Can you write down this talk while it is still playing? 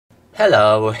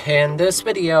Hello, in this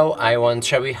video I want to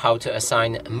show you how to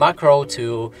assign macro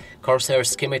to CORSAIR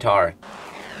Scimitar.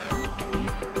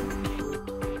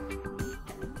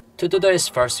 To do this,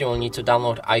 first you will need to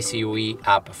download iCUE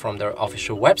app from their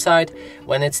official website.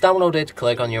 When it's downloaded,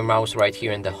 click on your mouse right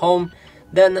here in the home,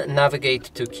 then navigate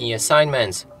to key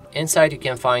assignments. Inside you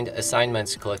can find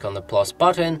assignments, click on the plus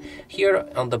button. Here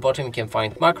on the bottom you can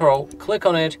find macro, click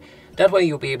on it. That way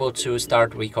you'll be able to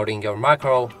start recording your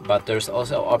macro, but there's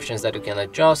also options that you can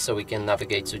adjust, so we can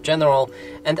navigate to general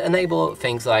and enable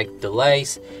things like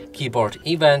delays, keyboard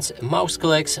events, mouse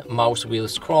clicks, mouse wheel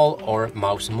scroll or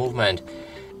mouse movement.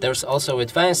 There's also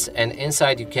advanced, and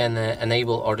inside you can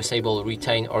enable or disable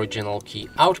retain original key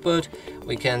output.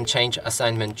 We can change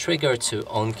assignment trigger to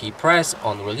on key press,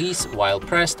 on release, while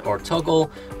pressed or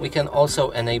toggle. We can also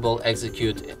enable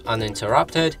execute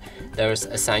uninterrupted. There's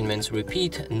assignments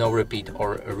repeat, no repeat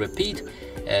or repeat.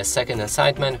 Second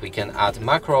assignment, we can add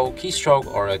macro, keystroke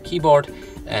or a keyboard,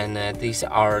 and these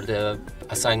are the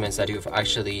assignments that you've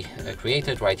actually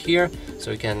created right here.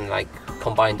 So you can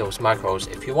combine those macros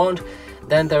if you want.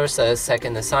 Then there's a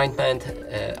second assignment,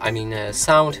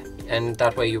 sound, and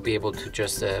that way you'll be able to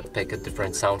just pick a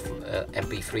different sound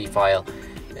MP3 file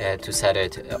to set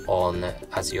it on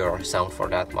as your sound for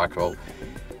that macro.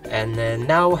 And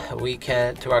now we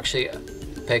can, to actually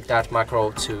pick that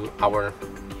macro to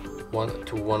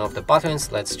one of the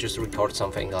buttons, let's just record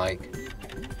something like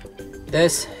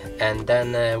this, and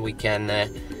then we can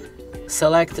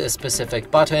select a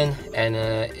specific button, and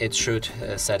it should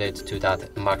set it to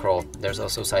that macro. There's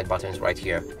also side buttons right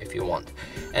here if you want.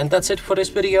 And that's it for this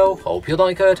video. Hope you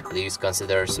like it. Please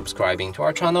consider subscribing to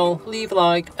our channel, leave a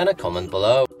like and a comment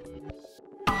below.